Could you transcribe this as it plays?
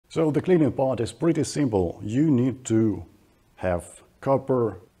So the cleaning part is pretty simple. You need to have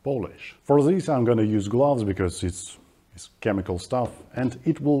copper polish. For this I'm gonna use gloves because it's chemical stuff and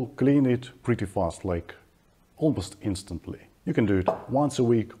it will clean it pretty fast, like almost instantly. You can do it once a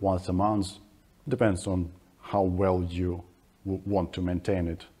week, once a month, depends on how well you want to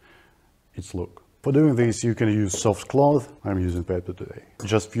maintain its look. For doing this you can use soft cloth. I'm using paper today.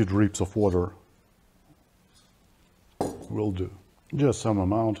 Just few drips of water will do. Just some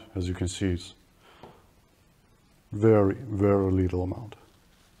amount, as you can see, it's very, very little amount.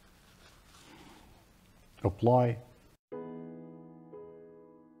 Apply.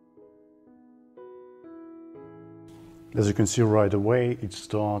 As you can see right away, it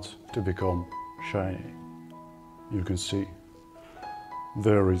starts to become shiny. You can see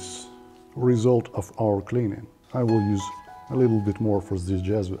there is a result of our cleaning. I will use a little bit more for this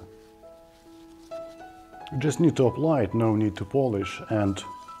cezve. You just need to apply it, no need to polish, and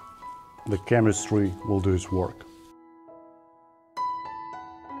the chemistry will do its work.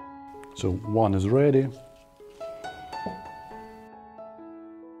 So one is ready.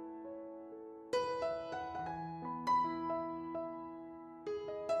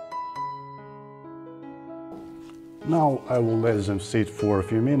 Now I will let them sit for a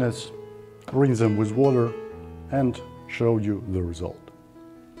few minutes, rinse them with water and show you the result.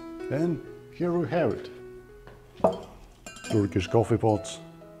 And here we have it. Turkish coffee pots,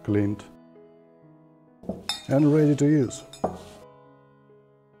 cleaned and ready to use.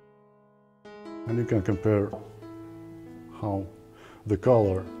 And you can compare how the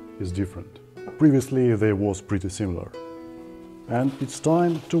color is different. Previously they was pretty similar. And it's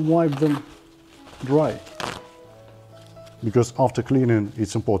time to wipe them dry. Because after cleaning,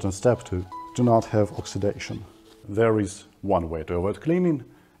 it's an important step to not have oxidation. There is one way to avoid cleaning: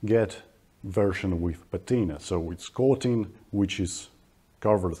 get version with patina, so it's coating which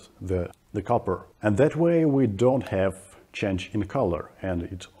covers the copper. And that way we don't have change in color and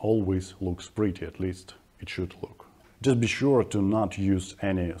it always looks pretty, at least it should look. Just be sure to not use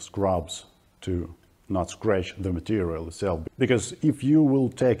any scrubs to not scratch the material itself, because if you will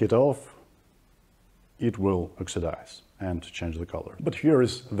take it off, it will oxidize and change the color. But here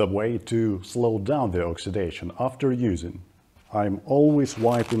is the way to slow down the oxidation after using. I'm always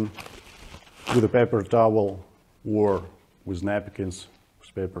wiping with a paper towel or with napkins,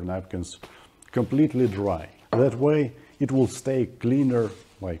 with paper napkins, completely dry. That way it will stay cleaner,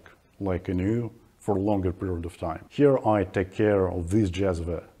 like a new, for a longer period of time. Here I take care of this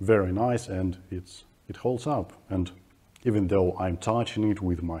cezve very nice and it holds up. And even though I'm touching it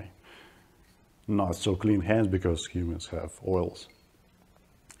with my not so clean hands, because humans have oils,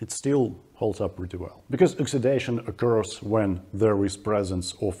 it still holds up pretty well. Because oxidation occurs when there is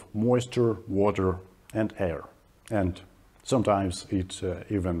presence of moisture, water and air. And sometimes it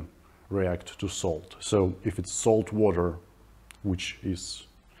even reacts to salt. So if it's salt water, which is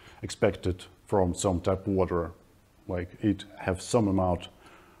expected from some tap water, like it has some amount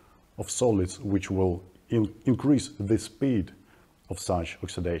of solids which will increase the speed of such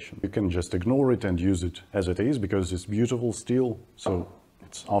oxidation. You can just ignore it and use it as it is, because it's beautiful still. So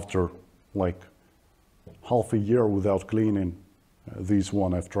it's after like half a year without cleaning. This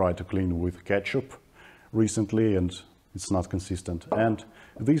one I've tried to clean with ketchup recently and it's not consistent. And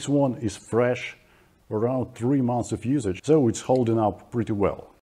this one is fresh, around 3 months of usage, so it's holding up pretty well.